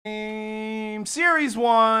Series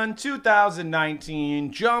 1,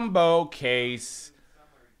 2019, Jumbo Case,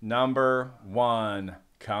 number 1,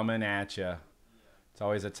 coming at you. It's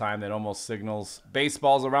always a time that almost signals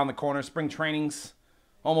baseball's around the corner. Spring training's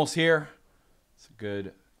almost here. It's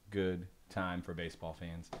a good time for baseball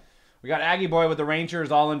fans. We got Aggie Boy with the Rangers,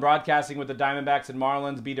 All In Broadcasting with the Diamondbacks and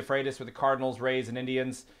Marlins, B. DeFreitas with the Cardinals, Rays, and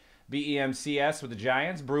Indians, BEMCS with the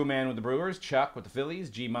Giants, Brewman with the Brewers, Chuck with the Phillies,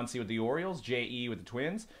 G. Muncie with the Orioles, J.E. with the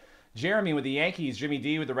Twins, Jeremy with the Yankees, Jimmy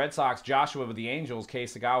D with the Red Sox, Joshua with the Angels, K.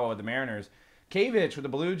 Sagawa with the Mariners, Kavich with the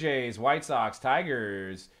Blue Jays, White Sox,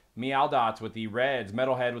 Tigers, Mialdot with the Reds,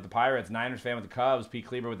 Metalhead with the Pirates, Niners fan with the Cubs, Pete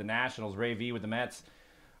Kleber with the Nationals, Ray V with the Mets,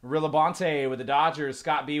 Rilabonte with the Dodgers,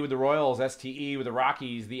 Scott B with the Royals, STE with the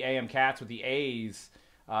Rockies, the AM Cats with the A's,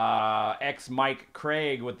 Mike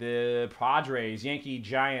Craig with the Padres, Yankee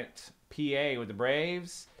Giant PA with the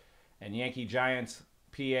Braves, and Yankee Giants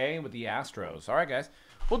PA with the Astros. All right, guys.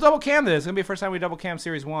 We'll double cam this. It's going to be the first time we double cam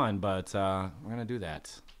Series 1, but we're going to do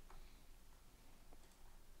that.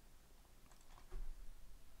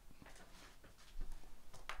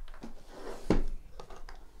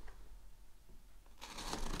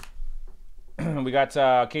 We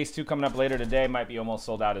got Case 2 coming up later today. Might be almost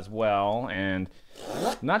sold out as well. And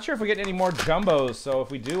I'm not sure if we get any more Jumbos, so if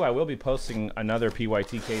we do, I will be posting another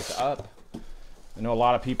PYT case up. I know a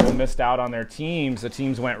lot of people missed out on their teams. The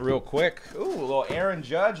teams went real quick. Ooh, a little Aaron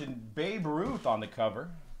Judge and Babe Ruth on the cover.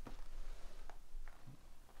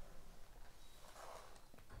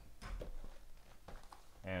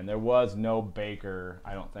 And there was no Baker,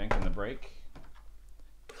 I don't think, in the break.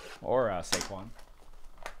 Or Saquon.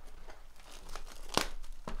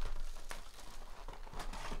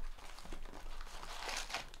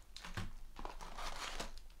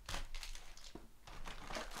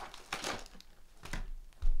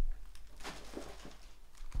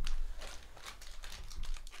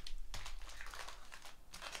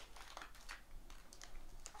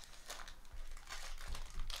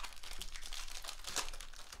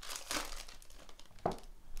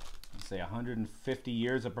 Say 150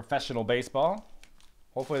 years of professional baseball.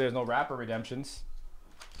 Hopefully there's no rapper redemptions.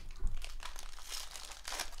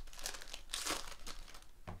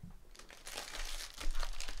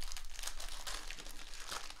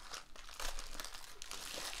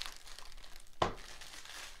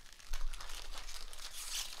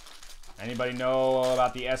 Anybody know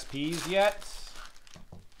about the SPs yet?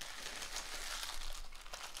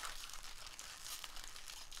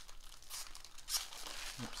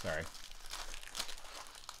 Oops, sorry.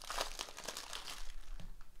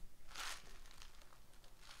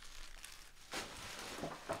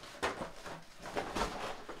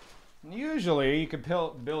 Usually, you could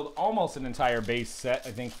build almost an entire base set,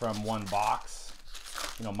 I think, from one box.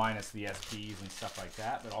 You know, minus the SPs and stuff like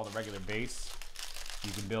that. But all the regular base,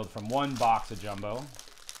 you can build from one box of Jumbo.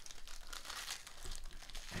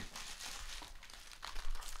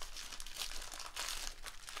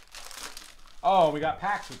 Oh, we got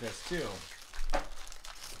packs with this, too.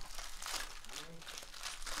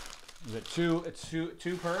 Is it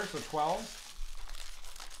two per, so 12?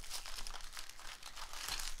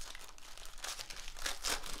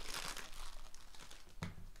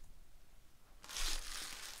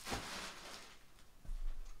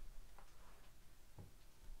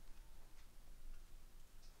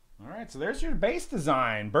 So there's your base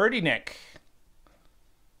design. Birdie Nick.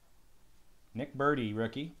 Nick Birdie,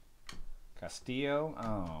 rookie. Castillo.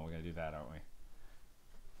 Oh, we got to do that, aren't we?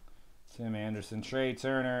 Tim Anderson, Trey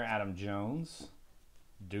Turner, Adam Jones.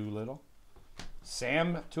 Doolittle.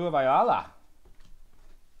 Sam Tuaviala.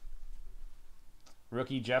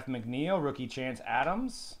 Rookie Jeff McNeil. Rookie Chance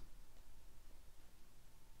Adams.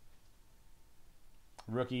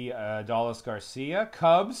 Rookie Dallas Garcia.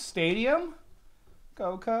 Cubs Stadium.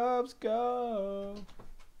 Go Cubs, go.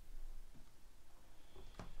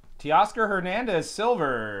 Teoscar Hernandez,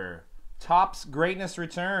 silver. Topps Greatness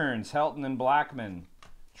Returns, Helton and Blackman.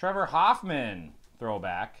 Trevor Hoffman,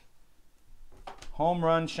 throwback. Home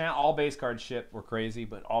Run Challenge, all base cards ship. We're crazy,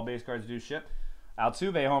 but all base cards do ship.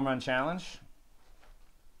 Altuve, Home Run Challenge.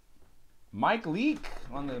 Mike Leake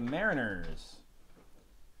on the Mariners.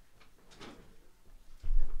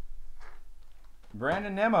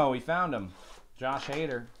 Brandon Nemo, we found him. Josh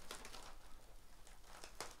Hader,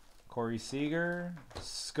 Corey Seager,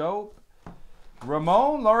 Scope,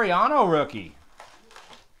 Ramon Laureano rookie.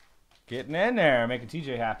 Getting in there, making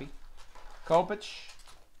TJ happy. Kopech,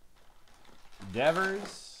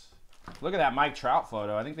 Devers. Look at that Mike Trout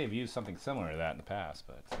photo. I think they've used something similar to that in the past,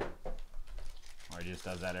 but or he just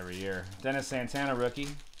does that every year. Dennis Santana rookie.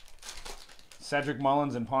 Cedric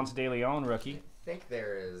Mullins and Ponce de Leon rookie. I think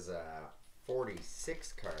there is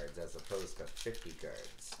 46 cards as opposed to 50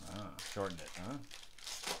 cards. Ah, shortened it, huh?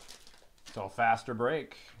 So faster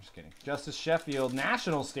break. Just kidding. Justice Sheffield,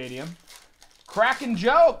 National Stadium. Cracking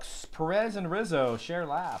jokes. Perez and Rizzo share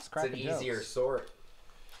laughs. Cracking It's an jokes. easier sort.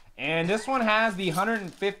 And this one has the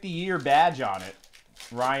 150-year badge on it.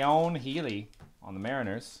 Ryan Healy on the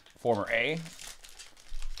Mariners. Former A.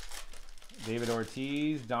 David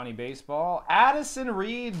Ortiz, Donnie Baseball. Addison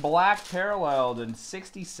Reed, black paralleled in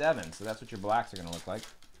 67. So that's what your blacks are going to look like.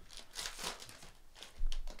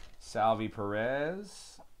 Salvi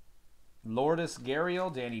Perez. Lourdes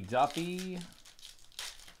Gurriel, Danny Duffy.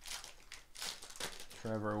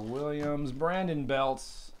 Trevor Williams, Brandon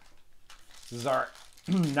Belts. This is our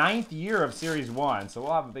 9th year of Series 1, so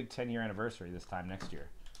we'll have a big 10-year anniversary this time next year.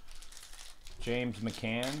 James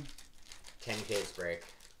McCann. 10 case break.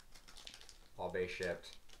 All base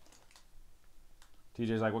shipped.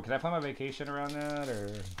 TJ's like, well, can I plan my vacation around that?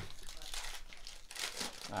 Or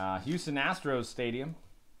Houston Astros Stadium.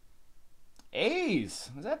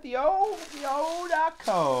 A's. Is that the O? The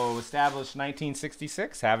O.co. Established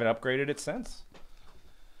 1966. Haven't upgraded it since.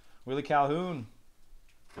 Willie Calhoun.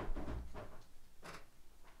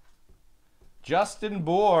 Justin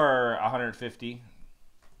Bohr, 150.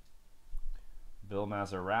 Bill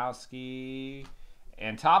Mazeroski.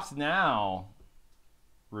 And Topps Now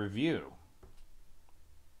Review.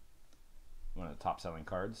 One of the top selling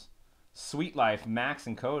cards. Sweet Life, Max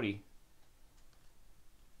and Cody.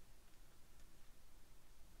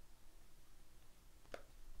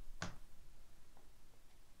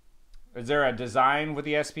 Is there a design with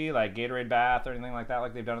the SP, like Gatorade Bath or anything like that,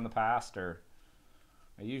 like they've done in the past? Or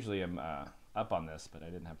I usually am up on this, but I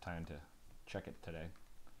didn't have time to check it today.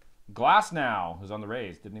 Glass Now, who's on the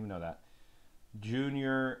Rays, didn't even know that.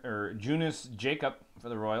 Junis Jacob for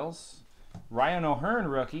the Royals. Ryan O'Hearn,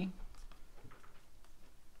 rookie.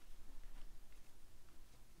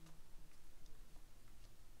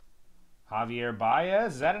 Javier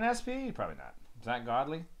Baez, is that an SP? Probably not. Is that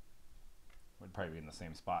Godly? Would probably be in the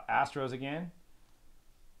same spot. Astros again.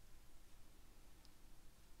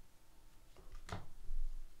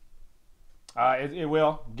 It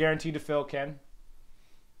will. Guaranteed to fill, Ken.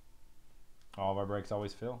 All of our breaks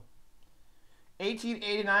always fill.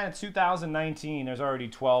 1889 and 2019. There's already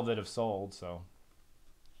 12 that have sold, so.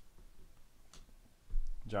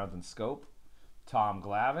 Jonathan Scope. Tom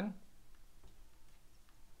Glavine.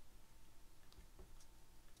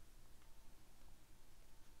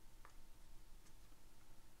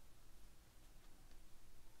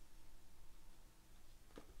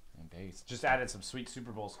 Base. Just added some sweet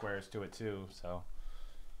Super Bowl squares to it too, so.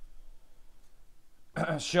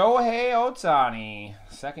 Shohei Ohtani,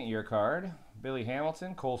 second year card. Billy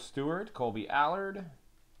Hamilton, Cole Stewart, Colby Allard.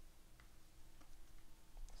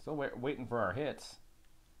 Still waiting for our hits.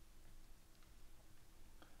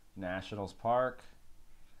 Nationals Park.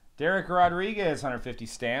 Derek Rodriguez, 150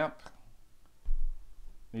 stamp.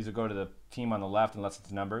 These will go to the team on the left unless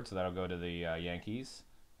it's numbered, so that'll go to the Yankees.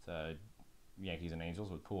 It's Yankees and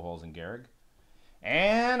Angels with Pujols and Gehrig.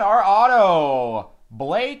 And our auto,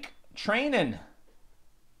 Blake Trainin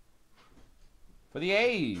for the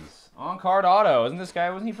A's. On-card auto. Isn't this guy,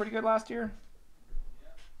 wasn't he pretty good last year? Yeah.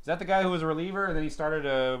 Is that the guy who was a reliever and then he started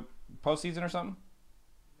a postseason or something?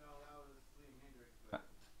 No, that was Liam Hendricks, but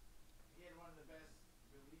he had one of the best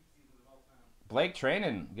relief seasons of all time. Blake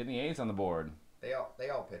Trainin getting the A's on the board. They all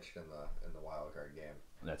pitched in the wild card game.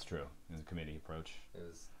 That's true. It was a committee approach. It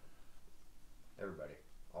was everybody,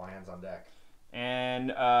 all hands on deck. And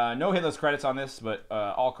no hitless credits on this, but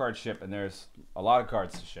all cards ship, and there's a lot of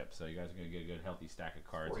cards to ship, so you guys are going to get a good, healthy stack of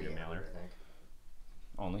cards in your mailer. I think.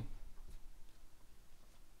 Only.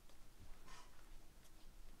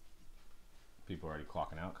 People are already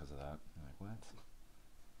clocking out because of that. They're like,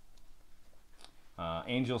 what?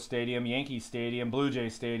 Angel Stadium, Yankee Stadium, Blue Jay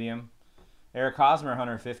Stadium. Eric Hosmer,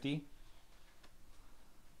 150.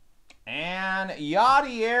 And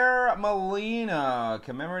Yadier Molina,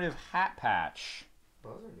 commemorative hat patch.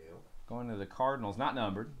 Those are new. Going to the Cardinals, not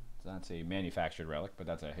numbered. So that's a manufactured relic, but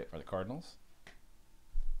that's a hit for the Cardinals.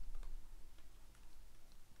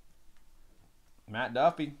 Matt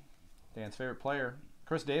Duffy, Dan's favorite player.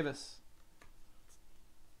 Chris Davis.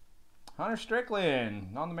 Hunter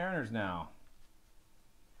Strickland, on the Mariners now.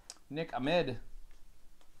 Nick Ahmed.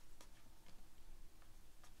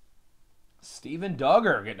 Steven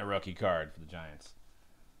Duggar getting a rookie card for the Giants.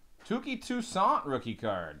 Touki Toussaint rookie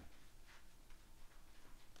card.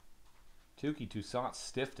 Touki Toussaint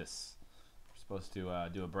Stiftus. We're supposed to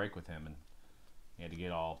do a break with him, and he had to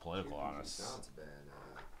get all political on us. Toussaint's been,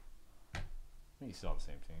 I think he's still on the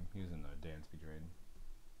same team. He was in the Dansby trade.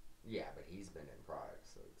 yeah, but he's been in product,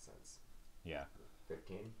 so since Yeah.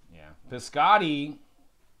 15. Yeah. Piscotti,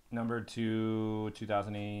 number 2,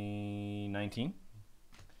 2019.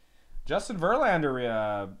 Justin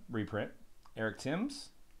Verlander reprint. Eric Timms.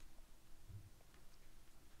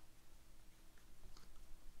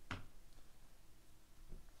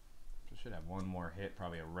 Should have one more hit,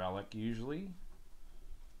 probably a relic usually.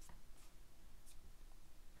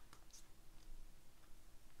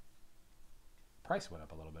 Price went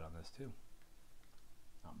up a little bit on this too.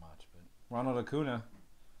 Not much, but Ronald Acuna.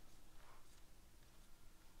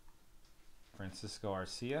 Francisco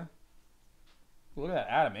Arcia. Look at that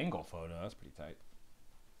Adam Engel photo. That's pretty tight.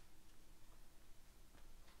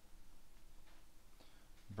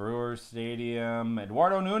 Brewers Stadium.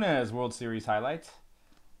 Eduardo Nunez World Series highlights.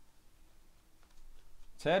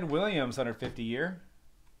 Ted Williams 150 year.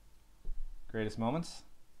 Greatest moments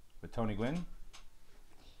with Tony Gwynn.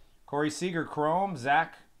 Corey Seager Chrome.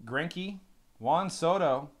 Zach Greinke. Juan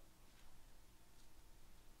Soto.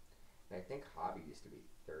 And I think Hobby used to be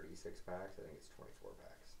 36 packs. I think it's 24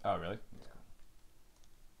 packs. Oh, really? Yeah.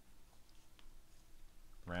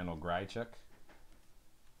 Randall Grichuk.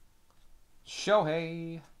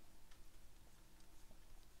 Shohei.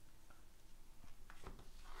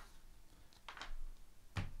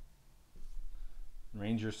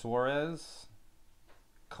 Ranger Suarez.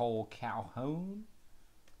 Cole Calhoun.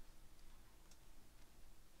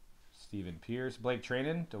 Steven Pierce. Blake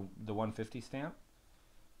Trainin, the 150 stamp.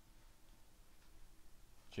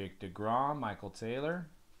 Jake DeGrom. Michael Taylor.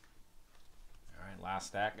 All right, last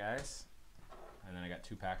stack, guys. And then I got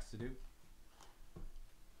 2 packs to do.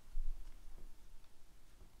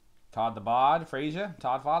 Todd the Bod. Frazier.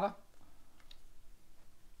 Todd Father.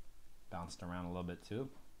 Bounced around a little bit, too.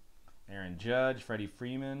 Aaron Judge, Freddie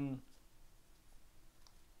Freeman,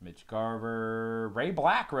 Mitch Garver, Ray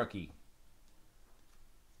Black rookie.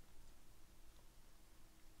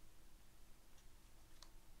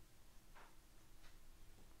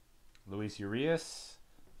 Luis Urias.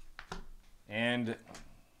 And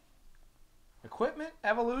Equipment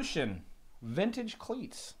Evolution, vintage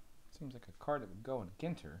cleats. Seems like a card that would go in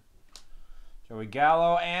Ginter. Joey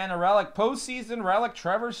Gallo, and a relic, postseason relic,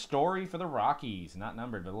 Trevor Story for the Rockies. Not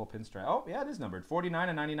numbered, but a little pinstripe. Oh, yeah, it is numbered. 49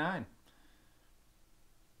 and 99.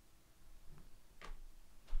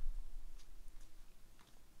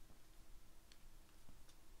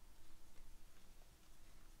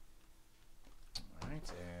 All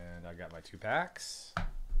right, and I got my 2 packs.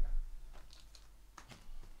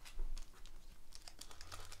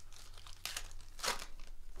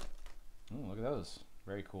 Ooh, look at those.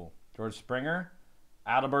 Very cool. George Springer,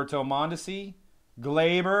 Adalberto Mondesi,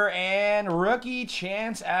 Glaber, and rookie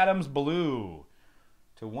Chance Adams Blue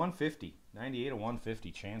to 150. 98 to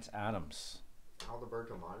 150, Chance Adams.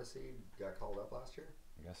 Adalberto Mondesi got called up last year?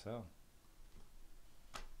 I guess so.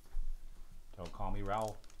 Don't call me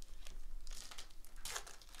Raul.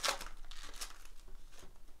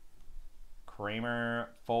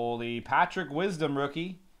 Kramer, Foley, Patrick Wisdom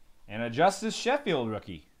rookie, and a Justice Sheffield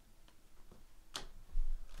rookie.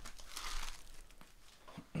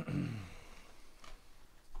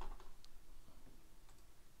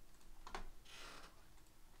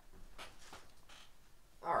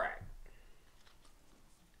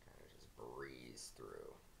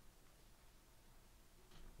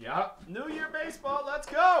 Yeah, New Year baseball, let's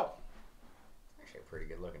go. Actually a pretty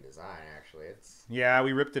good looking design, actually. It's Yeah,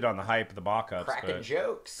 we ripped it on the hype of the mock-ups, cracking but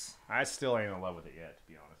jokes. I still ain't in love with it yet, to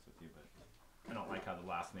be honest with you, but I don't like how the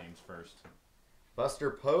last name's first. Buster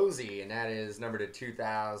Posey, and that is number to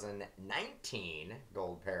 2019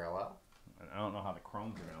 gold parallel. I don't know how the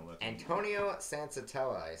chromes are going to look. Antonio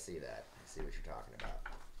Sansatella, I see that. I see what you're talking about.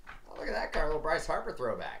 Oh, look at that card, a little Bryce Harper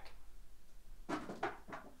throwback.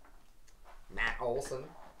 Matt Olson,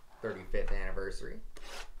 35th anniversary.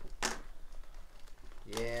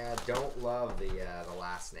 Yeah, don't love the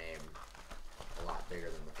last name. A lot bigger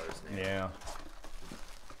than the first name. Yeah.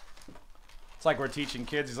 It's like we're teaching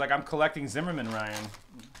kids. He's like, I'm collecting Zimmerman Ryan.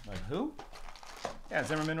 Like, who? Yeah,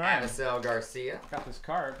 Zimmerman Ryan. Avisel Garcia. Got this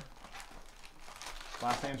card.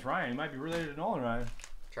 Last name's Ryan. He might be related to Nolan Ryan.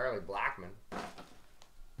 Charlie Blackmon.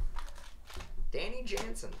 Danny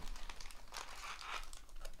Jansen.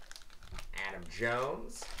 Adam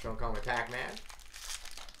Jones. Don't call me Pac-Man.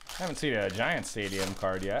 I haven't seen a Giant Stadium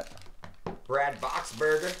card yet. Brad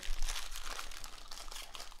Boxberger.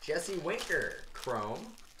 Jesse Winker. Chrome.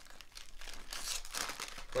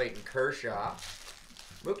 Clayton Kershaw.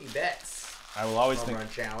 Mookie Betts. I will always Home think. Run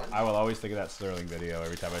Challenge. I will always think of that Sterling video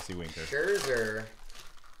every time I see Winker. Scherzer.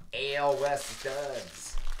 AL West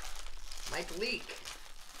Studs. Mike Leake.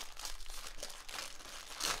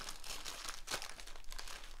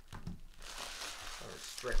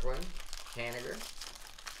 Strickland. Haniger.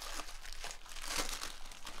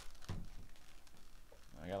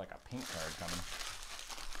 I got like a pink card coming.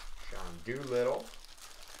 Sean Doolittle.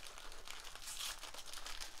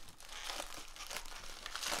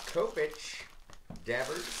 Kopech.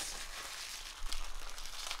 Devers.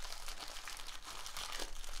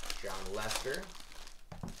 John Lester.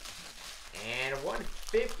 And a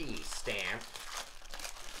 150 stamp.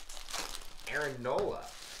 Aaron Nola.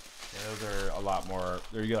 Yeah, those are a lot more.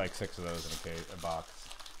 You get like 6 of those in a box.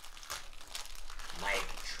 Mike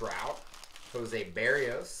Trout. Jose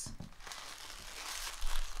Barrios.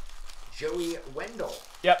 Joey Wendell.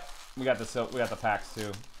 Yep, we got the packs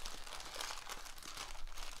too.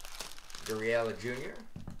 Gurriel Jr.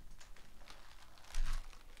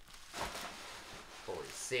 Corey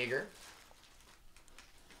Seager.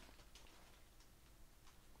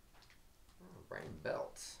 Oh, Brian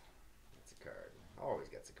Belt. That's a card. Always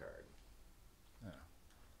gets a card. Yeah.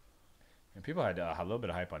 And people had a little bit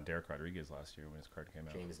of hype on Derek Rodriguez last year when his card came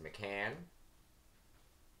out. James McCann.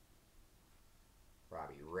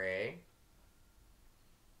 Robbie Ray.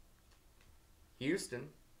 Houston.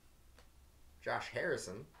 Josh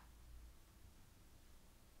Harrison.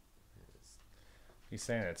 He's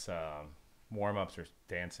saying it's warm-ups or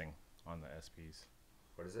dancing on the SPs.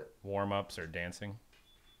 What is it? Warm-ups or dancing.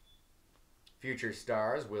 Future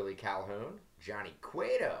stars, Willie Calhoun, Johnny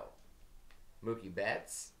Cueto, Mookie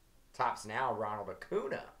Betts, Tops Now, Ronald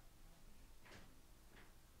Acuna,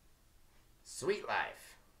 Sweet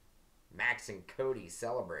Life, Max and Cody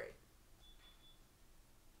Celebrate.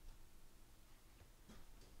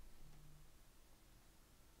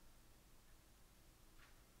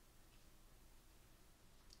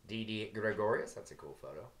 D.D. Gregorius, that's a cool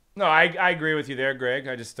photo. No, I agree with you there, Greg.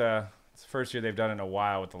 I just it's the first year they've done it in a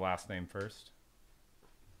while with the last name first.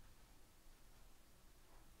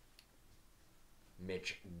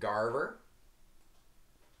 Mitch Garver.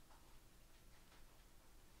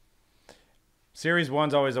 Series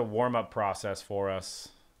 1's always a warm-up process for us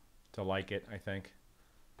to like it, I think.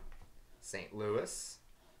 St. Louis.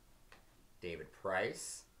 David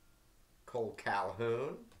Price. Cole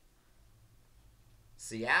Calhoun.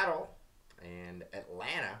 Seattle. And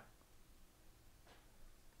Atlanta.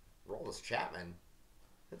 Roldis Chapman.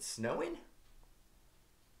 It's snowing?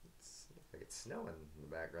 Looks like it's snowing in the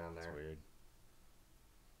background there. That's weird.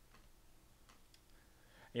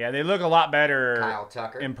 Yeah, they look a lot better Kyle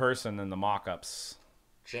Tucker. in person than the mock-ups.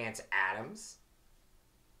 Chance Adams.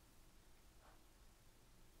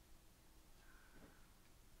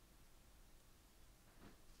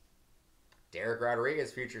 Derek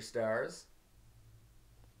Rodriguez, Future Stars.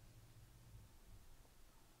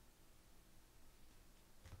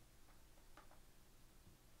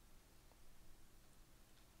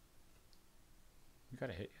 You got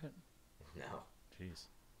a hit yet? No. Jeez.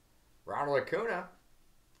 Ronald Acuna.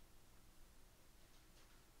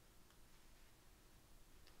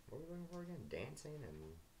 What are we looking for again? Dancing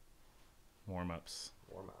and Warm-ups.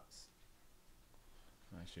 warm-ups.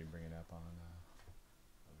 I should bring it up on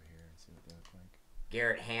over here and see what they look like.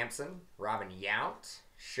 Garrett Hampson, Robin Yount,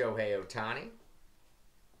 Shohei Ohtani.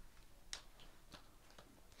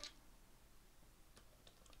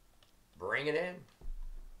 Bring it in.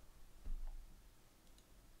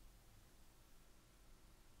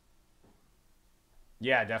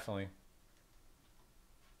 Yeah, definitely.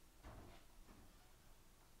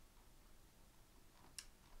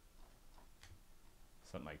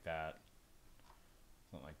 Something like that.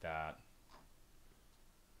 Something like that.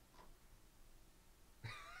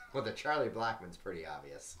 Well, the Charlie Blackmon's pretty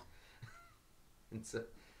obvious. It's a,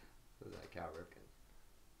 what is that, Cal Ripken?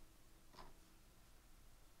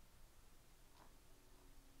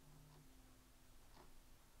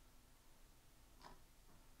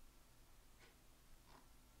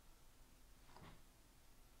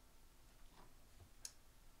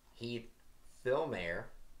 Heath Filmayer.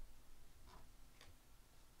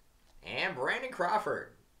 And Brandon Crawford.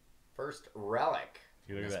 First relic. If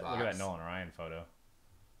you look at that, look at that Nolan Ryan photo.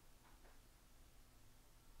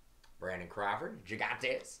 Brandon Crawford.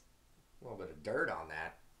 Gigantes. A little bit of dirt on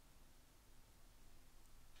that.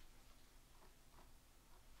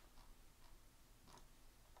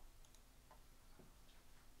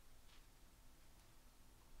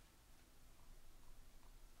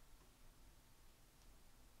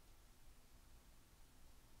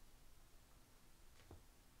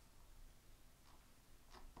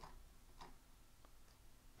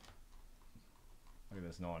 Look at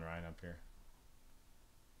this Nolan Ryan up here.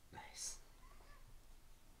 Nice.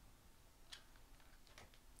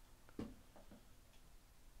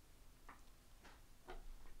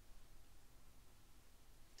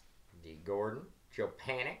 D. Gordon. Joe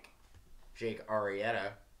Panic. Jake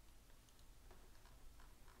Arrieta.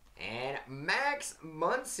 And Max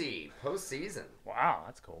Muncy, postseason. Wow,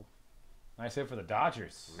 that's cool. Nice hit for the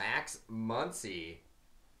Dodgers. Max Muncy.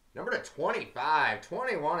 Number to 25.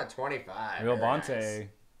 21 to 25. Real Very Bonte. nice.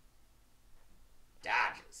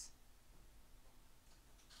 Dodgers.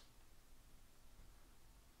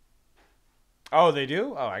 Oh, they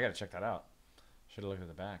do? Oh, I got to check that out. Should have looked at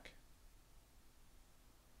the back.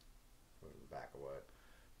 Back of what?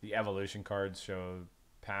 The evolution cards show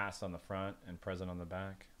past on the front and present on the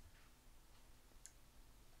back.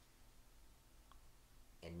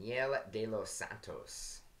 Aniel de los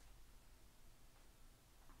Santos.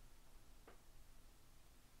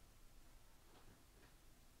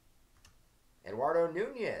 Eduardo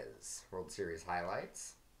Nunez, World Series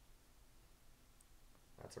highlights.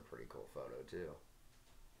 That's a pretty cool photo, too.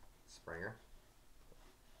 Springer.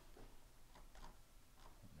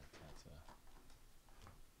 That's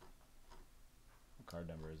what card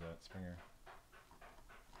number is that, Springer?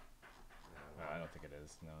 I don't think it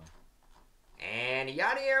is, no. And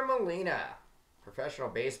Yadier Molina, professional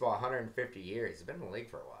baseball, 150 years. He's been in the league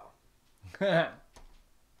for a while.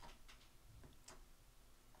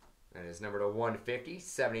 That is number to 150,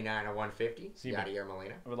 79 to 150. See, Yadier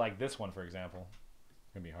Molina. But like this one, for example,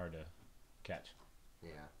 it's going to be hard to catch.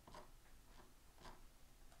 Yeah.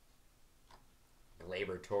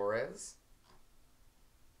 Labor Torres.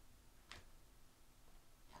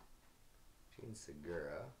 Gene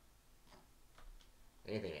Segura.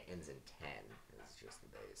 Anything that ends in 10 is just the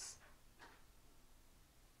base.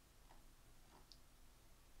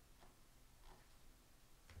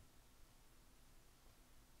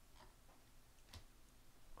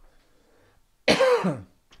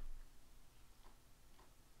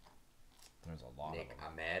 There's a lot Nick of them.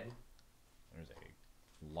 Ahmed. There's a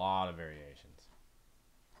lot of variations.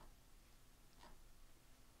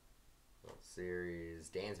 World Series.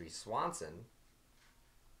 Dansby Swanson.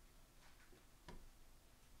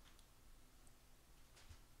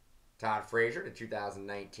 Todd Frazier to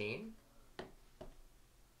 2019.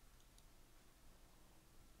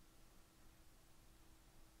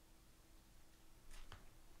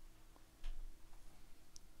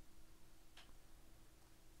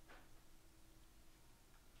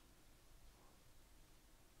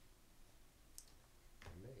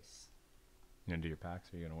 Nice. You going to do your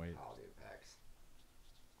packs or are you going to wait? I'll do packs.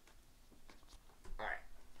 All right,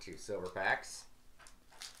 2 silver packs.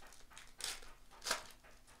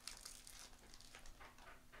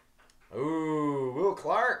 Ooh, Will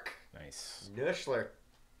Clark. Nice. Nushler.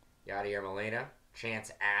 Yadier Molina.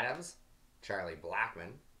 Chance Adams. Charlie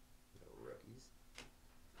Blackmon. No rookies.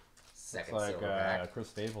 Second It's like silver pack. Chris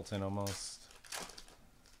Stapleton almost.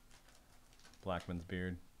 Blackman's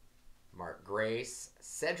beard. Mark Grace.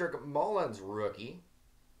 Cedric Mullins, rookie.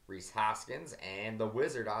 Reese Hoskins. And the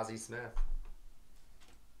Wizard, Ozzie Smith.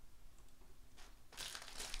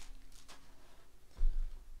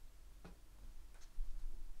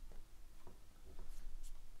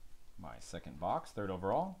 My second box, 3rd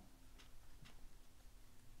overall.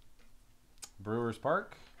 Brewers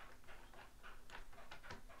Park.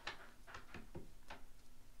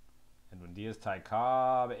 Edwin Diaz, Ty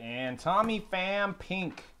Cobb, and Tommy Pham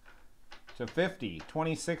Pink to 50.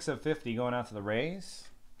 26 of 50 going out to the Rays.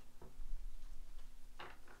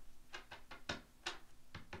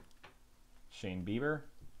 Shane Bieber.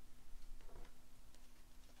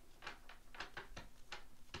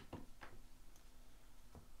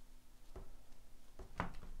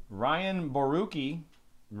 Ryan Borucki,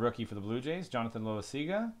 rookie for the Blue Jays. Jonathan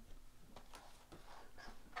Loaiziga.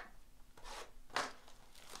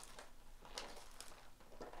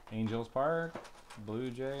 Angels Park,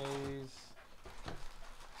 Blue Jays.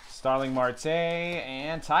 Starling Marte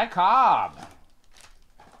and Ty Cobb.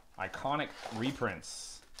 Iconic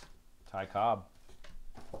reprints. Ty Cobb.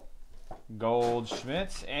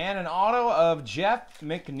 Goldschmidt and an auto of Jeff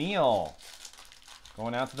McNeil.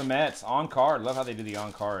 Going out to the Mets. On card. Love how they do the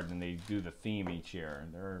on card and they do the theme each year.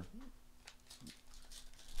 They're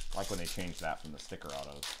like when they changed that from the sticker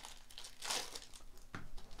autos.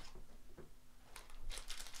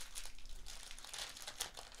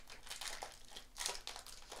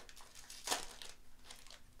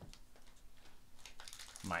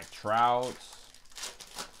 Mike Trout.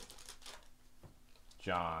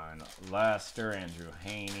 John Lester. Andrew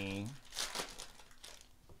Haney.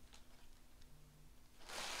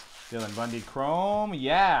 Dylan Bundy Chrome,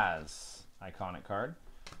 Yaz, iconic card.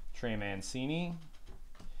 Trey Mancini.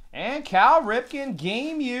 And Cal Ripken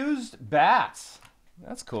game-used bats.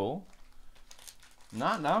 That's cool.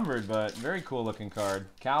 Not numbered, but very cool looking card.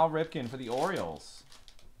 Cal Ripken for the Orioles.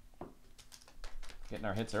 Getting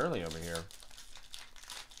our hits early over here.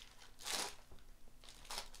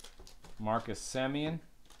 Marcus Semien.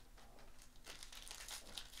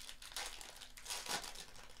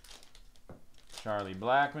 Charlie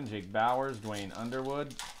Blackmon, Jake Bowers, Dwayne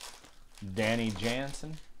Underwood, Danny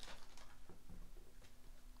Jansen.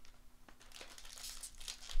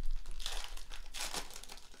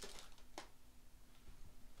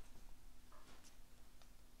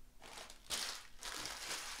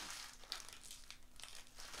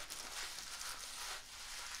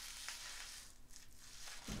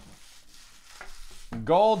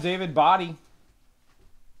 Gold, David Body.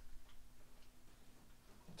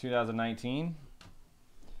 2019.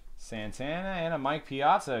 Santana and a Mike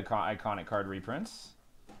Piazza iconic card reprints.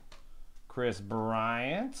 Chris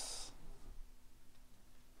Bryant.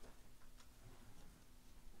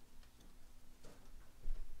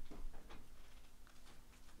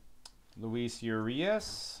 Luis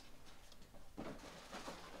Urias.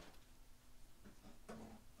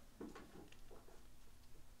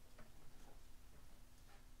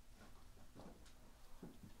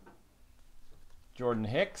 Jordan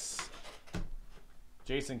Hicks.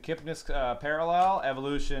 Jason Kipnis parallel.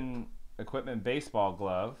 Evolution Equipment baseball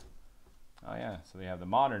glove. Oh yeah, so they have the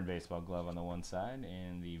modern baseball glove on the one side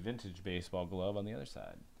and the vintage baseball glove on the other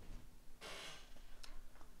side.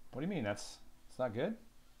 What do you mean? It's not good?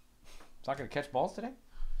 It's not going to catch balls today?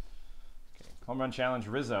 Okay. Home run challenge,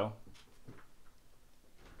 Rizzo.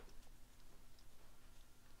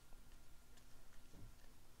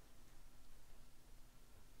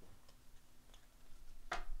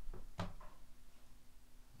 All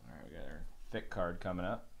right, we got our thick card coming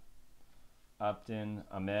up. Upton,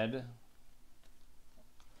 Ahmed.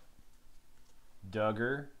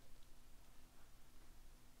 Duggar.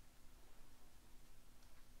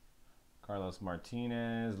 Carlos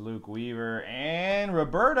Martinez, Luke Weaver, and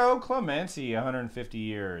Roberto Clemente, 150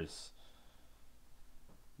 years.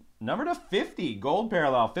 Number to 50, gold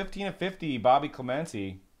parallel, 15 of 50, Bobby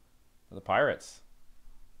Clemente for the Pirates.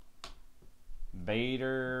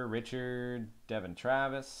 Bader, Richard, Devin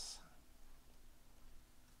Travis.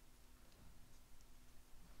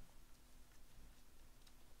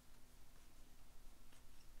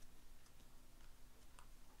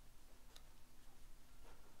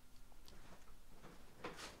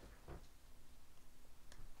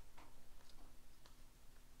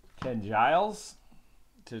 Ken Giles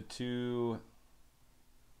to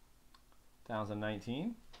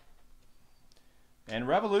 2019. And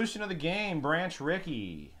Revolution of the Game, Branch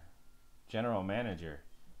Rickey, General Manager.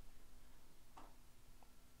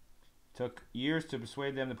 Took years to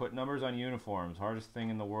persuade them to put numbers on uniforms. Hardest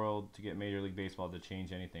thing in the world to get Major League Baseball to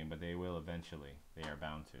change anything, but they will eventually. They are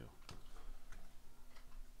bound to.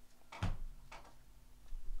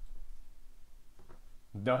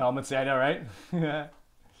 No helmets, I know, right?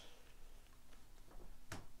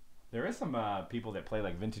 There is some people that play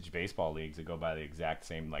like vintage baseball leagues that go by the exact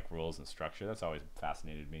same like rules and structure. That's always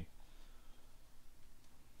fascinated me.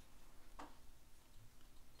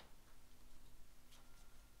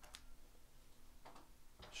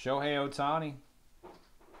 Shohei Ohtani.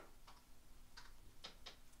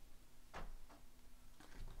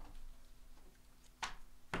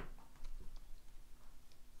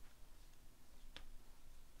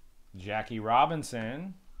 Jackie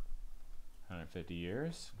Robinson. 150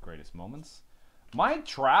 years, greatest moments. Mike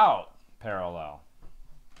Trout, parallel.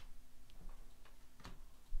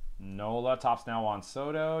 Nola, tops now on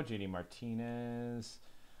Soto. JD Martinez.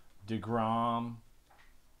 DeGrom.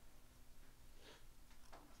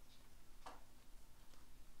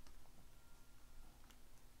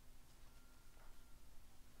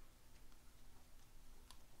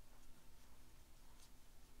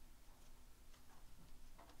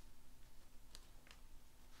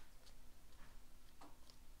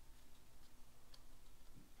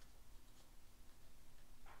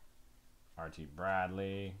 Archie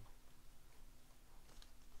Bradley.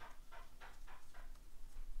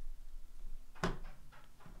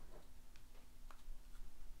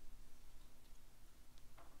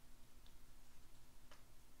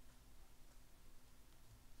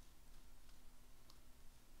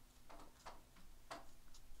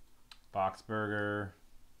 Boxberger.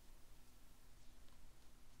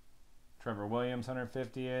 Trevor Williams,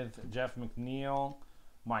 150th. Jeff McNeil.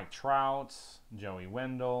 Mike Trout. Joey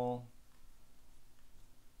Wendell.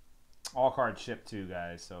 All cards shipped too,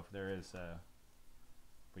 guys. So if there is,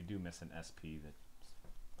 if we do miss an SP, that's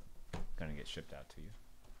gonna get shipped out to you.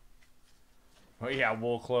 Oh yeah,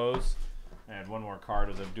 wool clothes. And one more card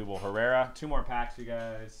is of Dubal Herrera. 2 more packs, you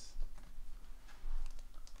guys.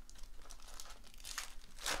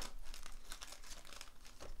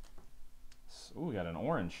 Ooh, we got an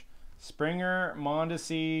orange. Springer,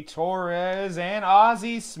 Mondesi, Torres, and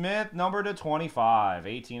Ozzie Smith, number to 25.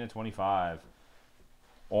 18 to 25.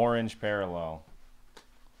 Orange parallel.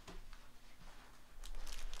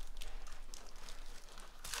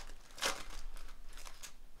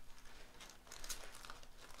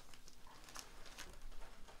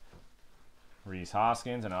 Reese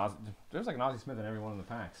Hoskins and there's like an Ozzie Smith in every one of the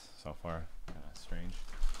packs so far. Kind of strange.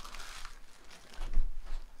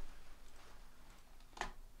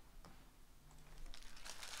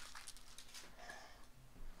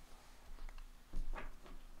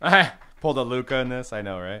 I pulled a Luca in this. I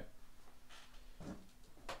know, right?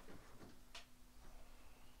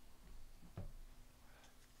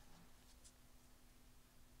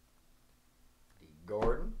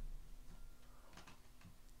 Gordon.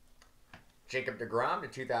 Jacob deGrom to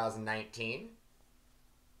 2019.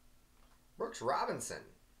 Brooks Robinson.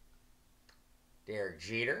 Derek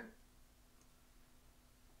Jeter.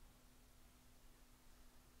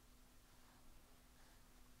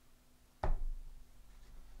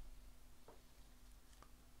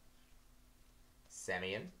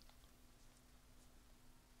 Semien.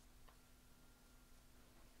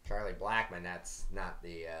 Charlie Blackmon, that's not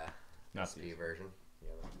the SP version. Yeah,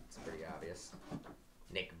 it's pretty obvious.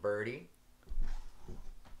 Nick Birdie.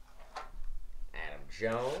 Adam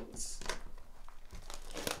Jones.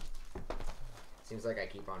 Seems like I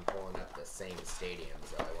keep on pulling up the same stadiums,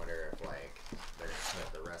 so I wonder if like they're gonna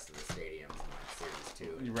split the rest of the stadiums in like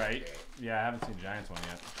Series 2. Right. Yeah, I haven't seen the Giants one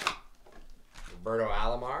yet. Roberto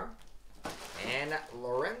Alomar. And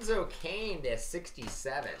Lorenzo Cain to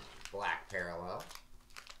 67. Black parallel.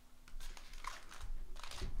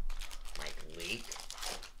 Mike Leake.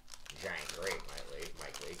 Giant grape,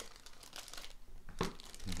 Mike Leake.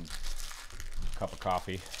 Cup of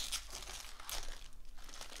coffee.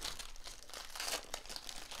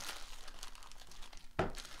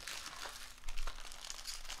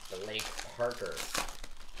 Blake Parker.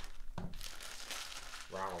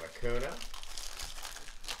 Ronald Acuna.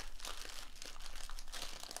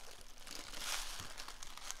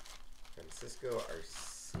 Francisco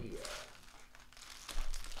Arcia.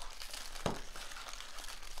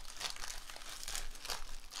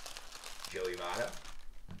 Joey Votto.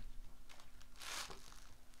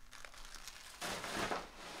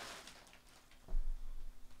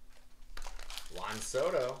 Juan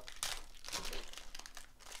Soto.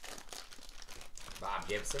 Bob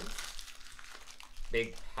Gibson.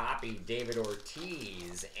 Big Poppy David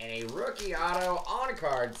Ortiz. And a rookie auto on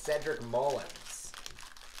card, Cedric Mullins.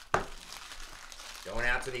 Going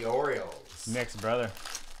out to the Orioles. Nick's brother.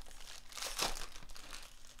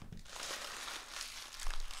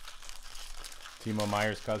 Timo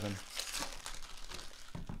Meyer's cousin.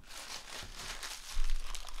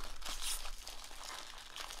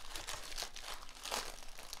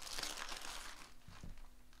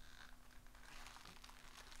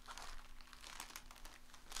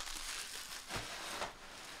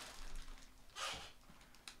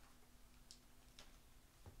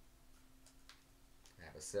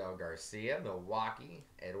 Avisel Garcia, Milwaukee.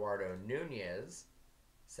 Eduardo Nunez.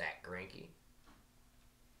 Zach Greinke.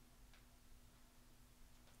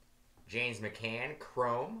 James McCann,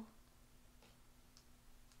 Chrome.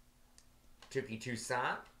 Tuki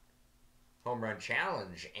Toussaint. Home Run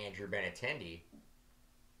Challenge, Andrew Benintendi.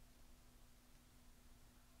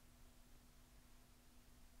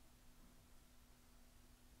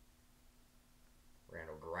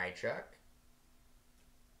 Randall Grichuk.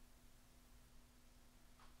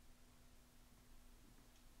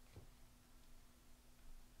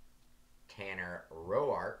 Tanner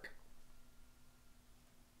Roark.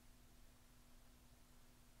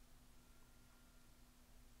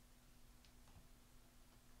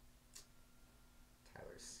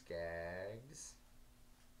 Tyler Skaggs.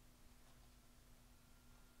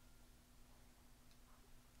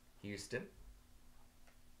 Houston.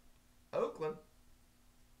 Oakland.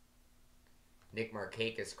 Nick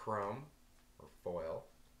Markakis Chrome, or foil.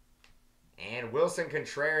 And Wilson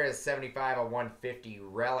Contreras, 75 of 150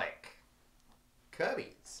 relic.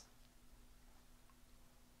 Cubbies.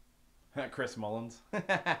 Chris Mullins.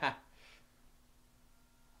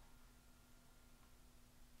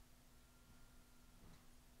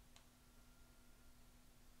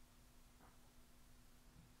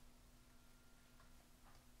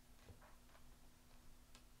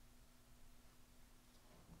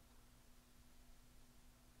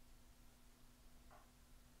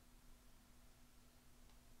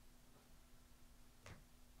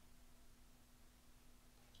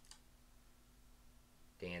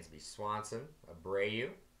 Dansby Swanson, Abreu,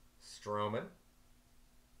 Stroman,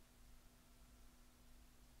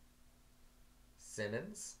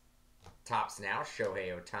 Simmons. Tops now,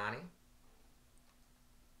 Shohei Ohtani.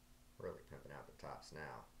 Really pimping out the tops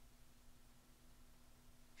now.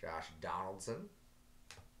 Josh Donaldson.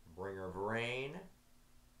 Bringer of Rain.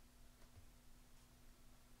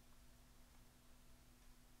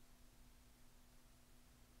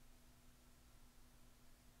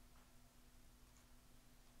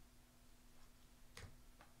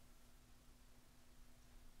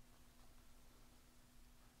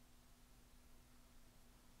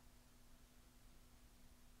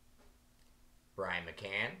 Brian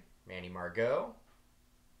McCann, Manny Margot.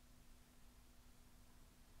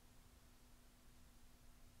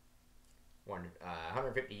 One,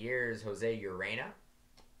 150 years, Jose Urena.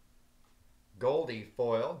 Goldie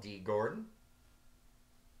foil, D. Gordon.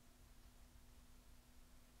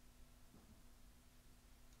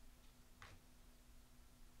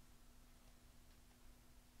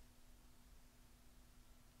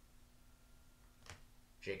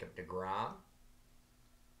 Jacob deGrom.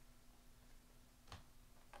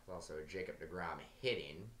 Also Jacob deGrom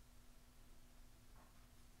hitting.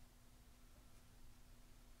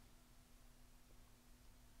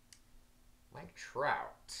 Mike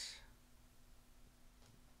Trout.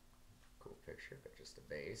 Cool picture, but just a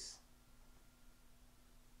base.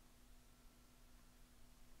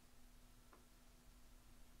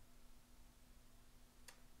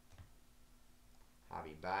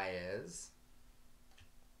 HOBBYZ.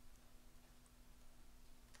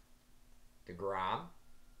 deGrom.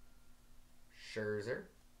 Scherzer.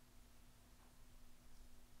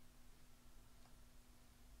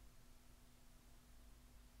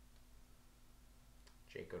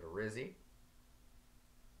 Jaco DeRizzi.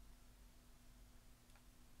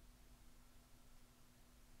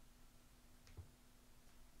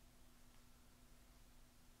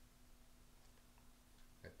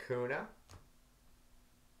 Acuna.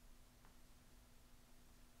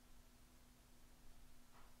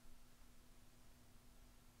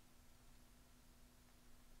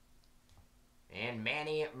 And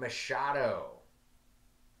Manny Machado.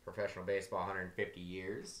 Professional baseball, 150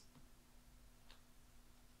 years.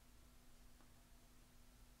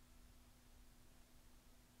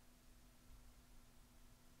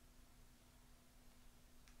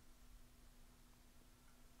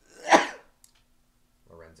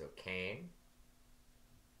 Lorenzo Cain.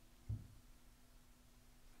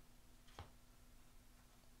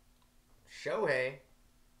 Shohei.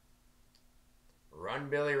 Run,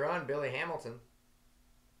 Billy Hamilton.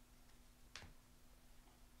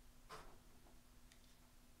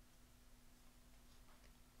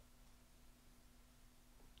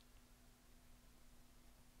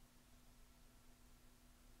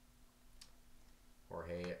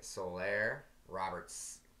 Jorge Soler. Robert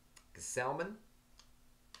Gesellman.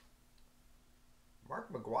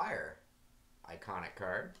 Mark McGuire. Iconic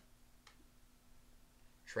card.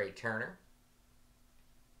 Trey Turner.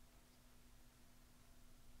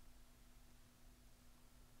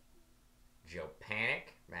 Joe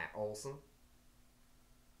Panic, Matt Olson.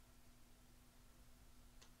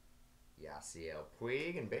 Yasiel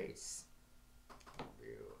Puig and base.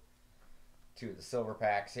 Two of the silver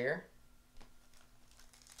packs here.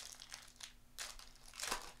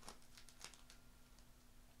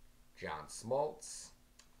 John Smoltz.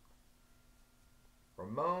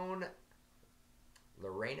 Ramon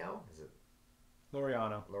Laureano. Is it?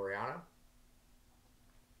 Laureano. Laureano?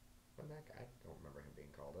 Wasn't that guy? I don't remember him being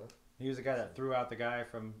called up. He was the guy that threw out the guy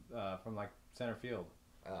from like center field.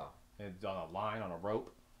 Oh. It's on a line, on a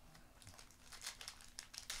rope.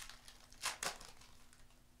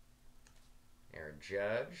 Aaron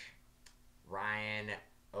Judge. Ryan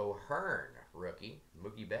O'Hearn, rookie.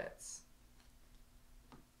 Mookie Betts.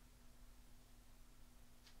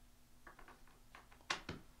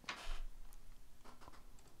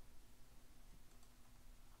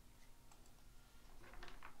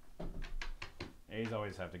 A's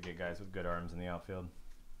always have to get guys with good arms in the outfield.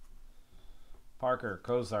 Parker,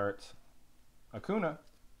 Cozart, Acuna.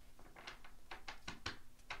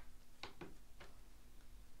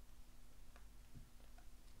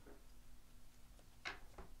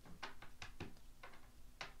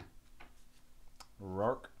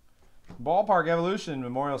 Rourke. Ballpark Evolution,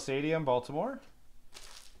 Memorial Stadium, Baltimore.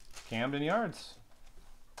 Camden Yards.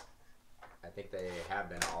 I think they have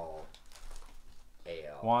been all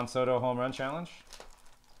AL. Juan Soto Home Run Challenge.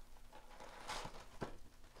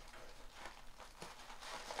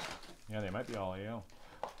 Yeah, they might be all AL.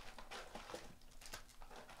 I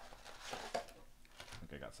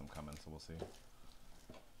think I got some coming, so we'll see.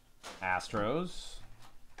 Astros.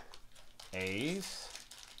 A's.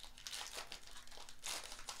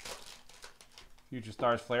 Future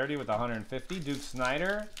Stars Flaherty with 150. Duke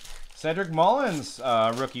Snyder. Cedric Mullins,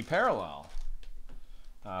 rookie parallel.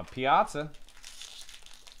 Piazza.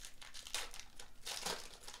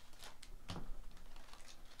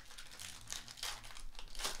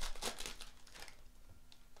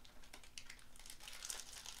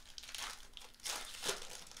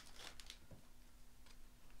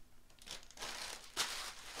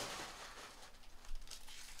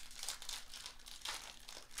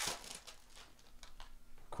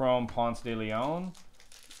 Chrome Ponce de Leon.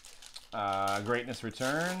 Greatness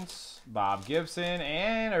Returns. Bob Gibson.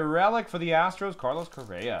 And a relic for the Astros, Carlos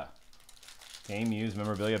Correa. Game used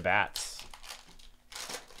memorabilia bats.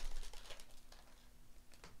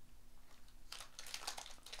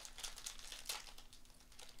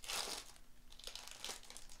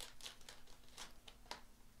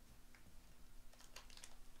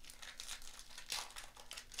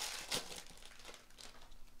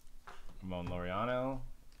 Ramon Laureano.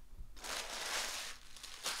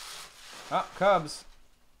 Oh, Cubs.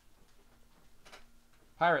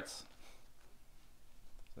 Pirates.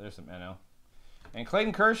 So there's some NL. And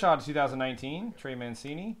Clayton Kershaw to 2019. Trey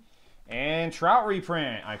Mancini. And Trout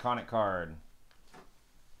reprint. Iconic card.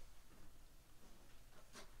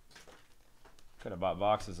 Could have bought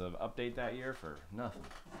boxes of Update that year for nothing.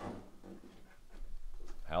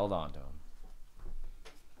 Held on to them.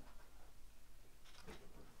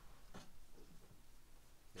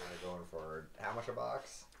 You're going for how much a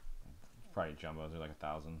box? Probably jumbos. They're like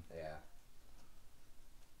 1,000. Yeah.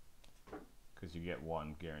 Because you get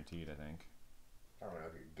one guaranteed, I think. I don't know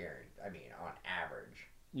if you're guaranteed. I mean, on average.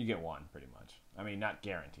 You get one, pretty much. I mean, not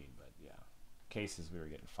guaranteed, but yeah. Cases, we were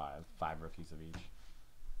getting five rookies of each.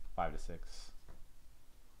 5 to 6.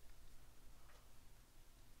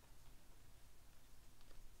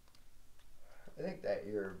 I think that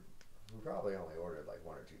year we probably only ordered like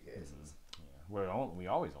 1 or 2 cases. Yeah, we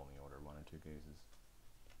always only order 1 or 2 cases.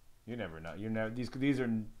 You never know. You know these are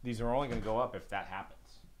only going to go up if that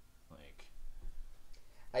happens. Like,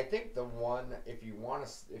 I think the one if you want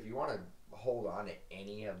to hold on to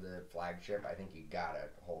any of the flagship, I think you gotta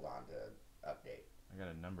hold on to Update. I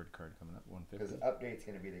got a numbered card coming up, 150. Because Update's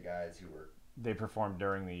going to be the guys who were They performed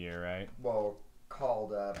during the year, right? well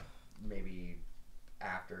called up maybe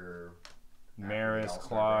after. Maris,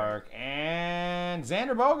 Clark, and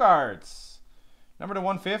Xander Bogaerts. Number to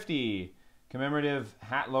 150. Commemorative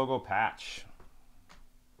hat logo patch.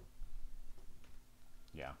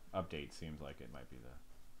 Yeah, Update seems like it might be the...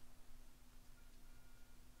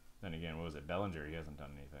 Then again, what was it? Bellinger, he hasn't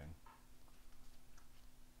done anything.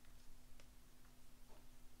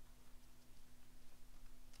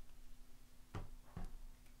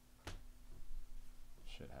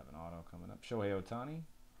 Should have an auto coming up. Shohei Ohtani.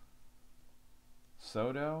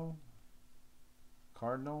 Soto.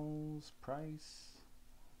 Cardinals. Price.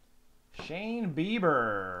 Shane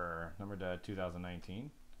Bieber. Number to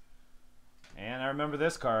 2019. And I remember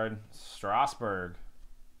this card. Strasburg.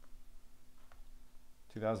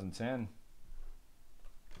 2010.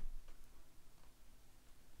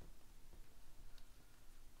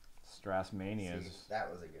 Strassmanias. See,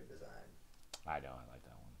 that was a good design. I know, I like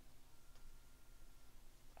that one.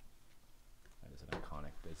 That is an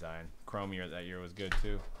iconic design. Chrome year that year was good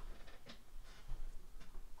too.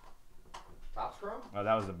 Topps Chrome? Oh,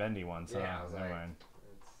 that was the bendy one, so Yeah, I was never like, mind.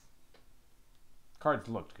 Cards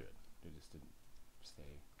looked good. They just didn't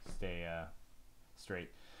stay straight.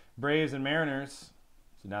 Braves and Mariners.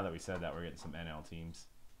 So now that we said that, we're getting some NL teams.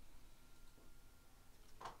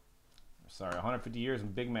 Sorry, 150 years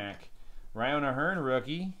in Big Mac. Ryan Hearn,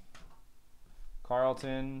 rookie.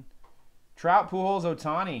 Carlton. Trout, Pujols,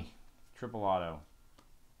 Ohtani. Triple auto.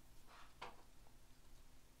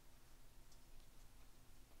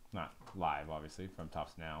 Not live, obviously, from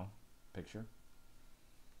Topps Now. Picture.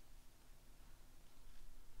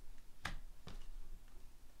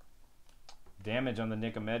 Damage on the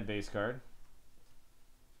Nick Ahmed base card.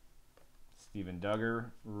 Steven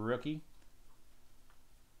Duggar, rookie.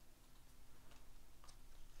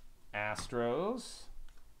 Astros.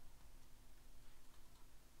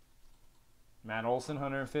 Matt Olson,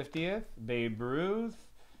 150th. Babe Ruth.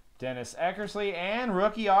 Dennis Eckersley. And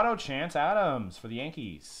rookie auto, Chance Adams for the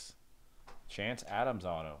Yankees. Chance Adams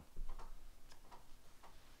auto.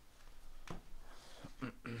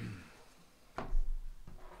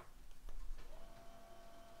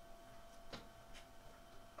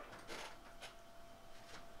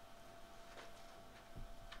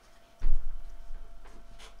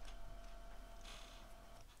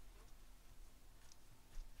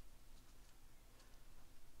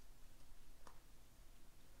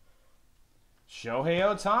 Shohei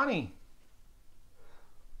Ohtani.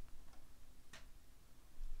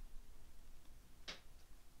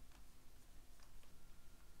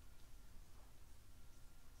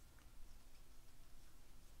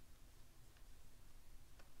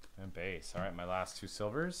 different base. All right, my last 2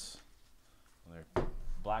 silvers. Well, they're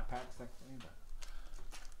black packs technically, but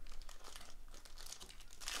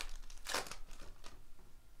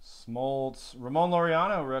Smoltz, Ramon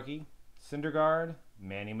Laureano, rookie. Syndergaard,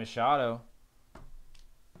 Manny Machado.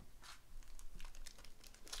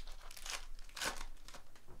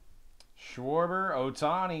 Schwarber,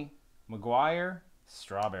 Otani, McGuire,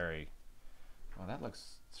 Strawberry. Oh, that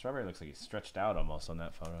looks... Strawberry looks like he's stretched out almost on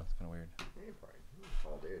that photo. It's kind of weird. Hey, probably.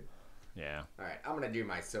 Tall dude. Yeah. All right, I'm going to do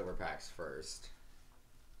my silver packs first.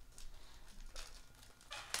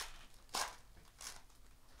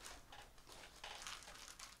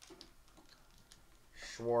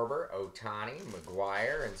 Schwarber, Otani,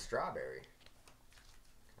 McGuire, and Strawberry.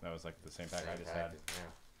 That was like the same pack I just had.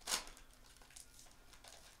 Yeah.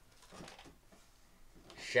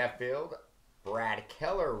 Sheffield, Brad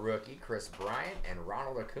Keller, rookie, Chris Bryant, and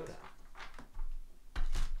Ronald Acuna.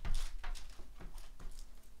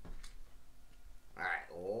 All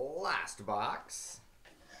right, last box.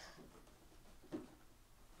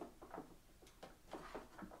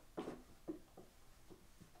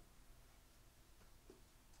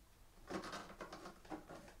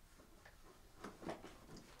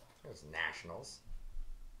 There's Nationals.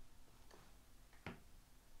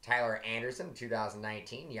 Tyler Anderson,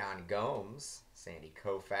 2019. Yan Gomes. Sandy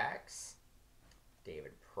Koufax.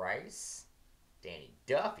 David Price. Danny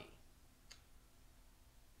Duffy.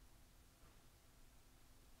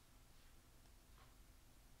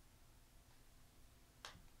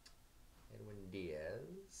 Edwin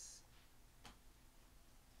Diaz.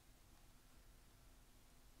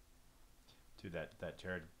 Dude, that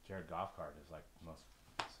Jared Goff card is like most.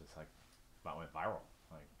 It's just like about went viral.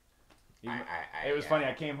 Like, even, it was funny.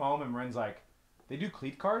 I came home and Ren's like, "They do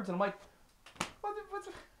cleat cards," and I'm like, "What's?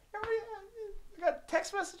 I got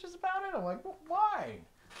text messages about it." I'm like, "Why?"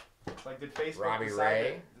 It's like, did Facebook Robbie decide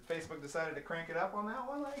Ray. Did Facebook decided to crank it up on that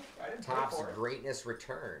one? Like, I didn't pay Topps for it. Greatness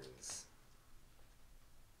returns.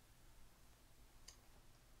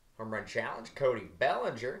 Home Run Challenge, Cody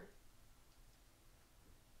Bellinger.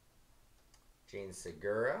 Gene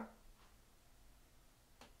Segura.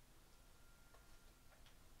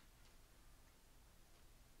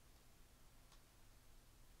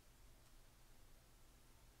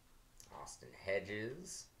 Austin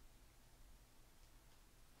Hedges.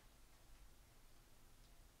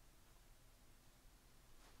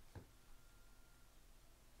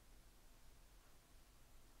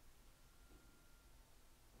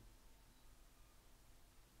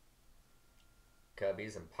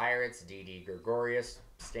 Cubbies and Pirates, D.D. Gregorius,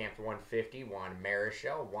 stamped 150, Juan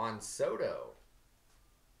Marichal, Juan Soto.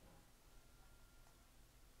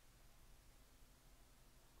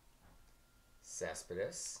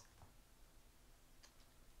 Cespedes.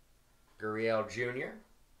 Gurriel Jr.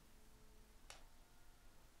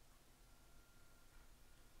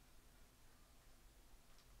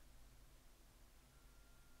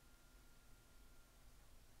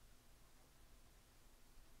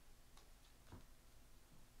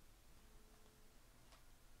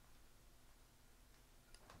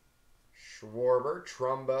 Schwarber,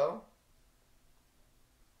 Trumbo.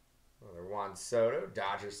 Another Juan Soto,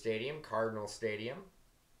 Dodger Stadium, Cardinal Stadium.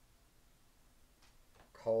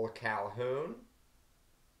 Cole Calhoun.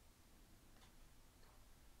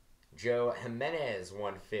 Joe Jimenez,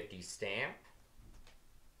 150 stamp.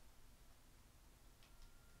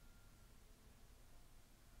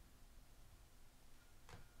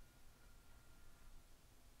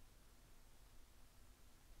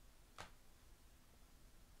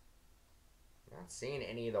 Not seeing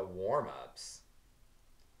any of the warm-ups.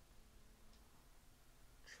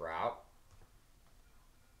 Trout.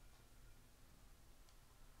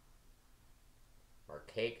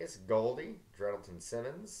 Markakis, Goldie, Dredelton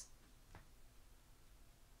Simmons.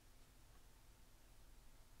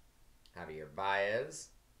 Javier Baez.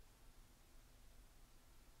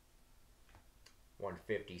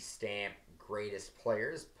 150 stamp greatest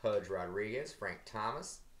players, Pudge Rodriguez, Frank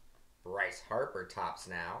Thomas. Bryce Harper tops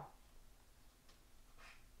now.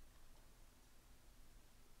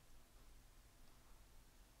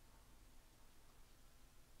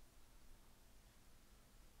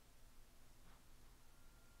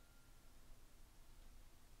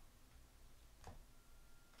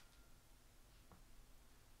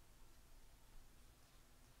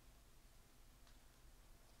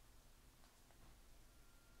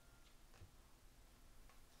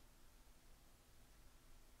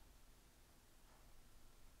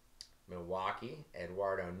 Milwaukee,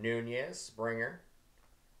 Eduardo Nunez, Springer.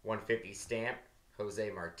 150 stamp, Jose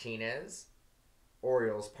Martinez.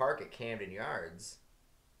 Orioles Park at Camden Yards.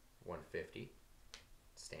 150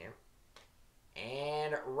 stamp.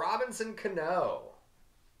 And Robinson Cano.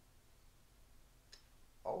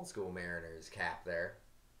 Old school Mariners cap there.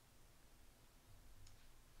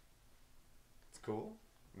 It's cool.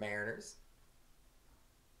 Mariners.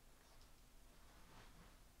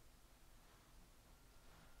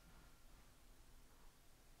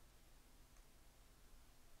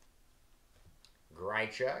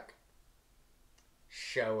 Grichuk.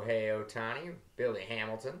 Shohei Ohtani. Billy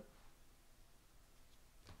Hamilton.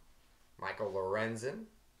 Michael Lorenzen.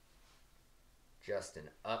 Justin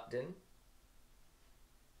Upton.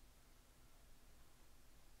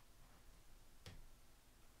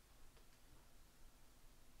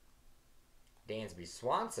 Dansby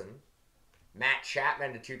Swanson. Matt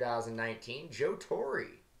Chapman to 2019. Joe Torre.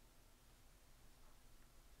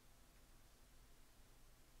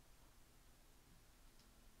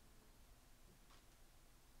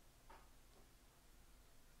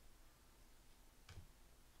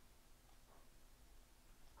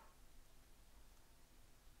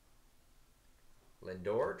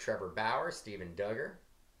 Lindor, Trevor Bauer, Steven Duggar.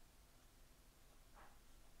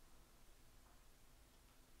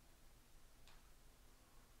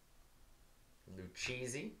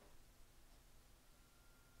 Lucchesi.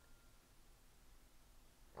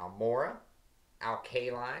 Almora. Al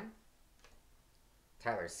Kaline.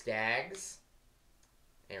 Tyler Skaggs.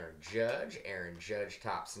 Aaron Judge. Aaron Judge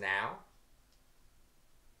tops now.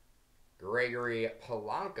 Gregory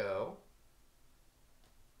Polanco.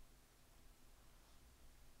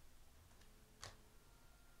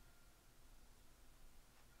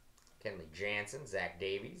 Kenley Jansen, Zach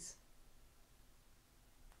Davies.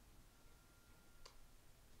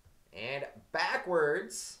 And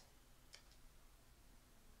backwards,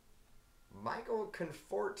 Michael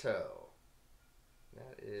Conforto.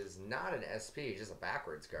 That is not an SP, just a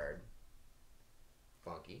backwards card.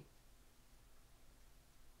 Funky.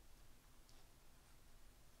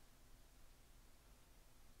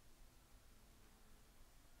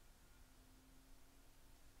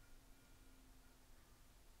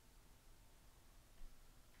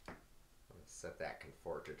 Set that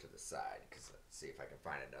Conforto to the side because let's see if I can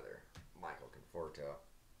find another Michael Conforto.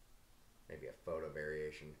 Maybe a photo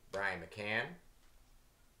variation. Brian McCann.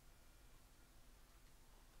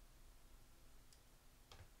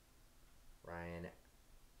 Ryan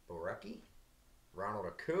Borucki. Ronald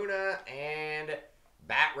Acuna. And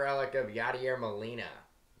bat relic of Yadier Molina.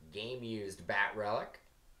 Game used bat relic.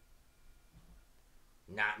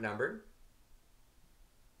 Not numbered.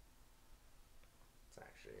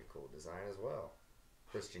 Cool design as well.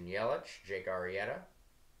 Christian Yelich, Jake Arrieta.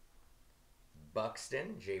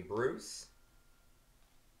 Buxton, Jay Bruce.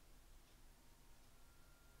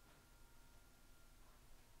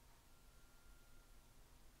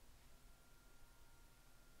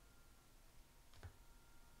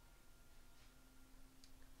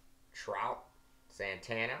 Trout,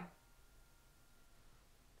 Santana.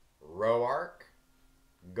 Roark,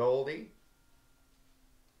 Goldie.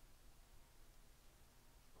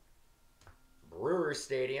 Brewers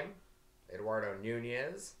Stadium, Eduardo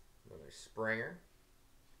Nunez, another Springer.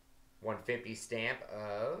 150 stamp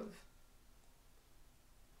of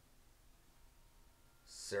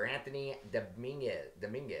Sir Anthony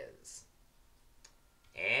Dominguez.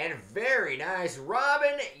 And very nice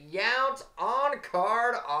Robin Yount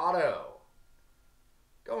on-card auto.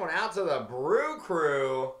 Going out to the Brew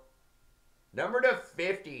Crew. Number to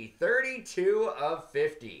 50, 32 of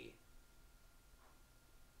 50.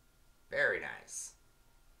 Very nice.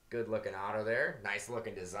 Good looking auto there. Nice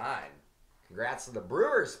looking design. Congrats to the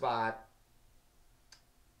Brewer spot.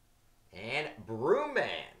 And Brewman.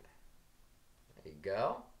 There you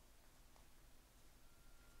go.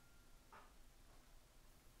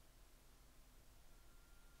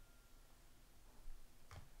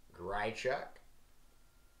 Grichuk.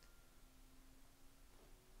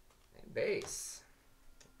 And base.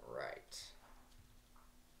 Right.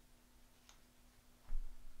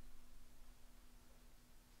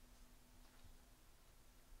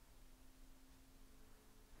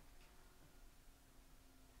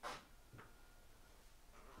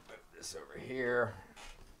 Put this over here.